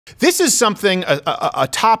This is something, a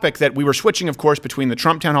topic that we were switching, of course, between the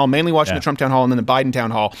Trump town hall, mainly watching the Trump town hall, and then the Biden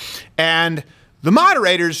town hall. And the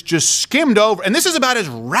moderators just skimmed over, and this is about as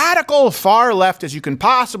radical far left as you can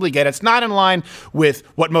possibly get. It's not in line with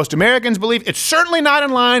what most Americans believe. It's certainly not in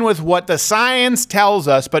line with what the science tells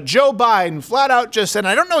us. But Joe Biden flat out just said, and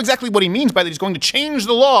I don't know exactly what he means by that, he's going to change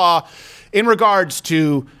the law in regards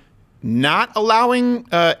to not allowing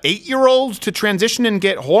 8-year-olds to transition and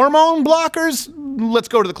get hormone blockers. Let's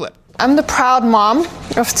go to the clip. I'm the proud mom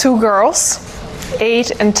of 2 girls,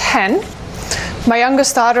 8 and 10. My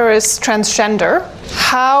youngest daughter is transgender.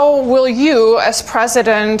 How will you, as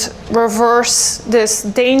president, reverse this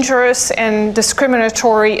dangerous and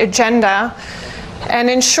discriminatory agenda and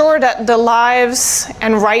ensure that the lives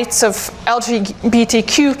and rights of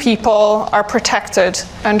LGBTQ people are protected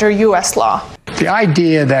under U.S. law? The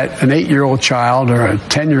idea that an 8-year-old child or a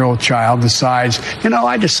 10-year-old child decides,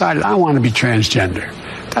 I decided I want to be transgender.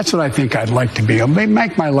 That's what I think I'd like to be. It'll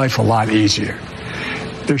make my life a lot easier.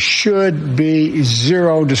 There should be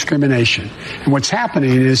 0 discrimination. And what's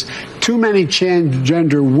happening is too many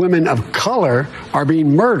transgender women of color are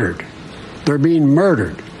being murdered. They're being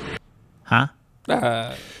murdered. Huh?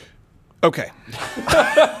 Okay.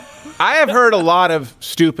 I have heard a lot of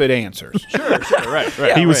stupid answers. Sure, right.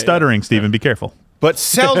 Yeah, he was stuttering, Stephen. Be careful. But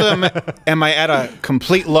seldom am I at a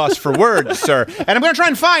complete loss for words, sir. And I'm going to try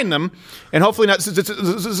and find them, and hopefully not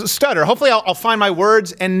stutter. Hopefully I'll find my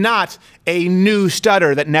words and not a new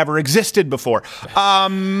stutter that never existed before.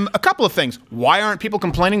 A couple of things. Why aren't people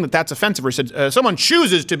complaining that that's offensive? Or said someone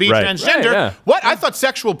chooses to be transgender. Right, yeah. What? I thought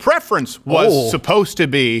sexual preference was supposed to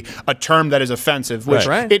be a term that is offensive, which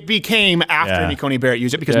it became after Coney Barrett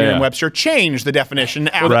used it because Merriam-Webster changed the definition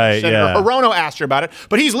after Senator Hirono asked her about it.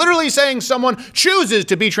 But he's literally saying someone chooses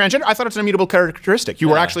to be transgender. I thought it's an immutable characteristic. You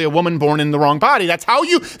were actually a woman born in the wrong body. That's how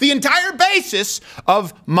the entire basis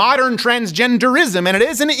of modern transgenderism, and it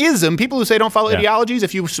is an ism. People who say don't follow ideologies,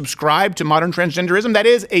 if you subscribe to modern transgenderism, that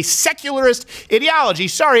is a secularist ideology.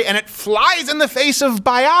 Sorry, and it flies in the face of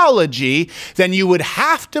biology, then you would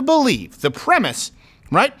have to believe the premise,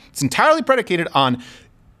 right? It's entirely predicated on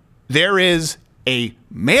there is a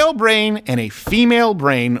male brain and a female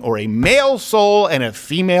brain, or a male soul and a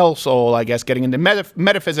female soul, I guess, getting into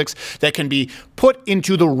metaphysics, that can be put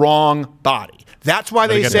into the wrong body. That's why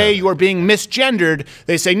they say you are being misgendered.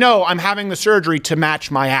 They say, no, I'm having the surgery to match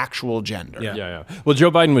my actual gender. Yeah. Well, Joe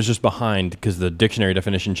Biden was just behind because the dictionary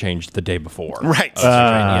definition changed the day before. Right. He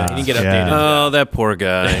didn't get updated. Oh, that poor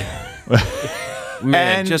guy.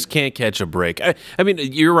 Man, just can't catch a break. I mean,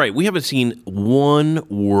 you're right. We haven't seen one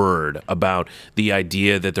word about the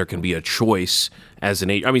idea that there can be a choice as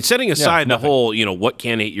an 8. I mean, setting aside the whole, what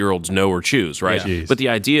can 8-year-olds know or choose, right? Yeah. But the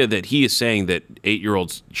idea that he is saying that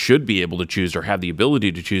 8-year-olds should be able to choose or have the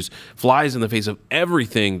ability to choose flies in the face of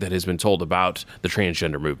everything that has been told about the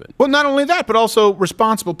transgender movement. Well, not only that, but also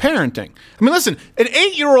responsible parenting. I mean, listen, an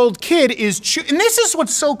 8-year-old kid is and this is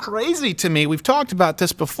what's so crazy to me. We've talked about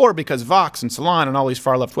this before because Vox and Salon and all these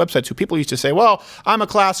far-left websites who people used to say, well, I'm a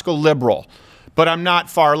classical liberal, but I'm not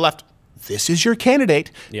far left. This is your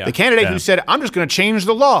candidate. The candidate who said, I'm just going to change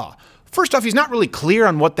the law. First off, he's not really clear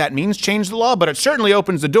on what that means, change the law, but it certainly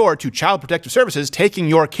opens the door to Child Protective Services taking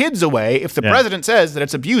your kids away if the president says that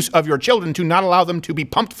it's abuse of your children to not allow them to be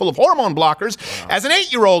pumped full of hormone blockers as an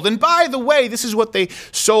 8-year-old. And by the way, this is what they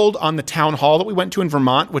sold on the town hall that we went to in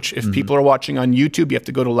Vermont, which if people are watching on YouTube, you have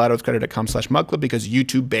to go to loudoutwithcrowder.com/mugclub because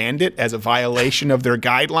YouTube banned it as a violation of their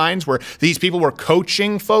guidelines, where these people were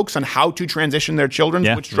coaching folks on how to transition their children,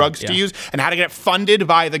 which drugs to use, and how to get funded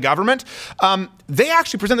by the government. They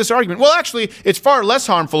actually present this argument. Well, actually, it's far less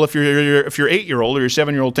harmful if your 8-year-old or your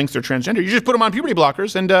 7-year-old thinks they're transgender. You just put them on puberty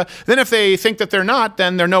blockers, and then if they think that they're not,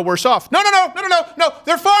 then they're no worse off. No,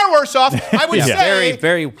 they're far worse off. I would say very,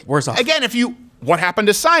 very worse off. Again, what happened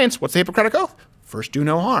to science? What's the Hippocratic Oath? First, do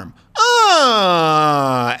no harm.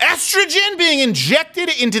 Estrogen being injected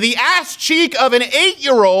into the ass cheek of an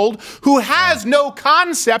 8-year-old who has no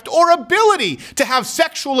concept or ability to have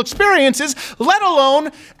sexual experiences, let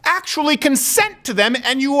alone actually consent to them,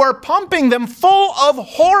 and you are pumping them full of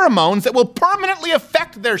hormones that will permanently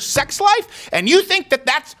affect their sex life, and you think that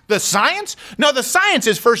that's the science? No, the science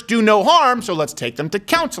is first do no harm, so let's take them to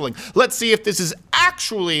counseling. Let's see if this is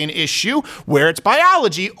actually an issue where it's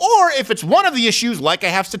biology, or if it's one of the issues, like I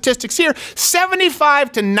have statistics statistics here.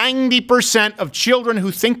 75 to 90% of children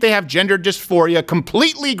who think they have gender dysphoria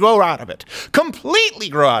completely grow out of it. Completely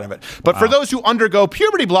grow out of it. But for those who undergo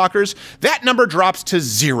puberty blockers, that number drops to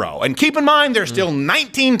 0. And keep in mind, they're still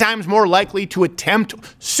 19 times more likely to attempt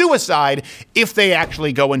suicide if they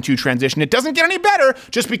actually go into transition. It doesn't get any better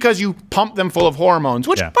just because you pump them full of hormones,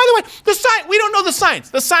 which, by the way, we don't know the science.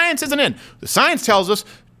 The science isn't in. The science tells us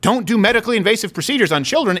don't do medically invasive procedures on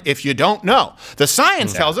children if you don't know. The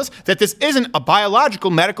science tells us that this isn't a biological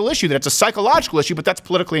medical issue, that it's a psychological issue, but that's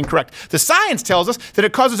politically incorrect. The science tells us that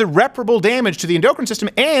it causes irreparable damage to the endocrine system,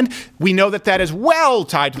 and we know that that is well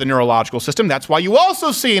tied to the neurological system. That's why you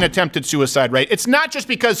also see an attempted suicide rate. It's not just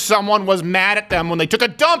because someone was mad at them when they took a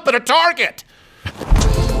dump at a Target.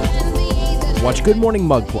 Watch Good Morning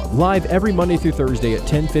Mug Club live every Monday through Thursday at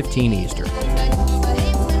 10:15 Eastern.